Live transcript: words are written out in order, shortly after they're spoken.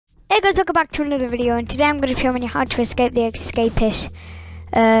Guys, welcome back to another video, and today I'm going to show you how to escape the escapist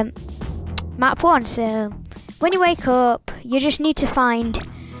map 1. So when you wake up, you just need to find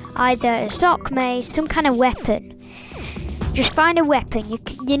either a sock maze, some kind of weapon. Just find a weapon.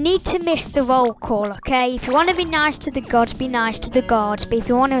 You need to miss the roll call, okay? If you want to be nice to the gods, be nice to the gods. But if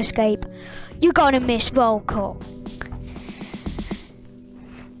you want to escape, you got to miss roll call.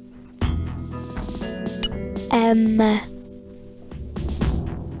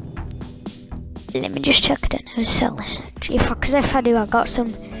 Let me just check. I don't know. Sell this. Because if I do, I got some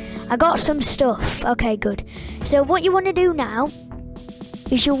stuff. Okay, good. So what you want to do now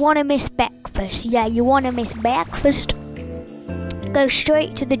is you want to miss breakfast. Yeah, you want to miss breakfast. Go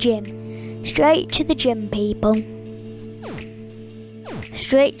straight to the gym. Straight to the gym, people.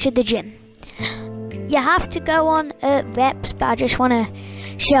 Straight to the gym. You have to go on reps, but I just want to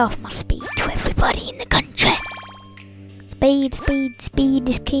show off my speed to everybody in the country. Speed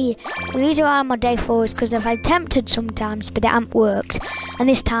is key. The reason why I'm on day 4 is because I've attempted sometimes, but it hasn't worked. And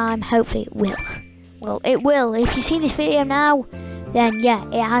this time, hopefully it will. Well, it will. If you see this video now, then yeah,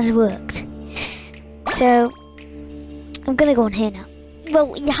 it has worked. So, I'm going to go on here now.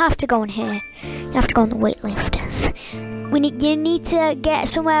 Well, you have to go on here. You have to go on the weightlifters. You need to get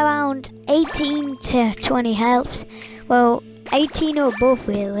somewhere around 18 to 20 helps. Well, 18 or above,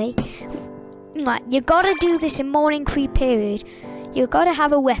 really. Right, you gotta do this in morning free period. You gotta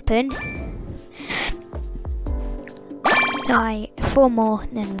have a weapon. Alright, 4 more,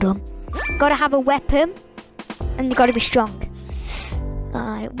 then I'm done. Gotta have a weapon, and you gotta be strong.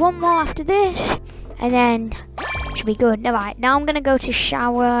 Alright, 1 more after this, and then should be good. Alright, now I'm gonna go to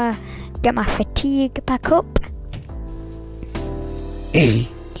shower, get my fatigue back up.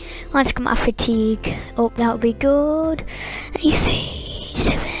 Let's get my fatigue up, that'll be good.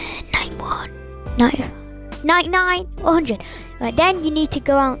 99, 100. Right, then you need to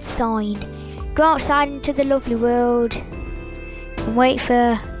go outside. Go outside into the lovely world and wait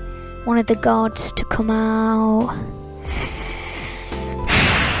for one of the gods to come out.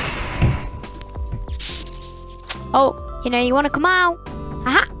 Oh, you want to come out?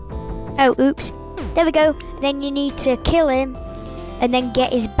 Aha! Oh, oops. There we go. Then you need to kill him and then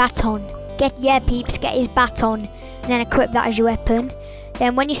get his baton. Get his baton and then equip that as your weapon.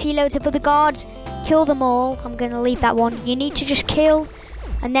 Then when you see loads of other guards, kill them all. I'm going to leave that one. You need to just kill,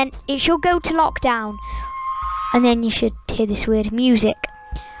 and then it should go to lockdown. And then you should hear this weird music.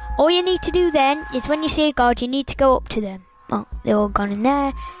 All you need to do then is when you see a guard, you need to go up to them. Oh, they're all gone in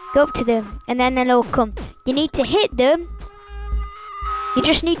there. Go up to them, and then they'll all come. You need to hit them. You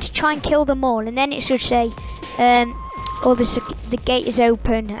just need to try and kill them all, and then it should say, the gate is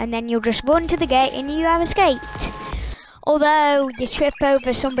open, and then you'll just run to the gate, and you have escaped. Although you trip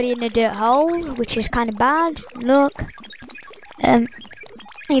over somebody in a dirt hole, which is kind of bad. Look,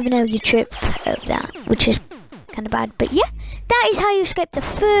 even though you trip over that, which is kind of bad. But yeah, that is how you escape the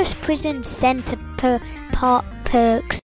first prison center perks.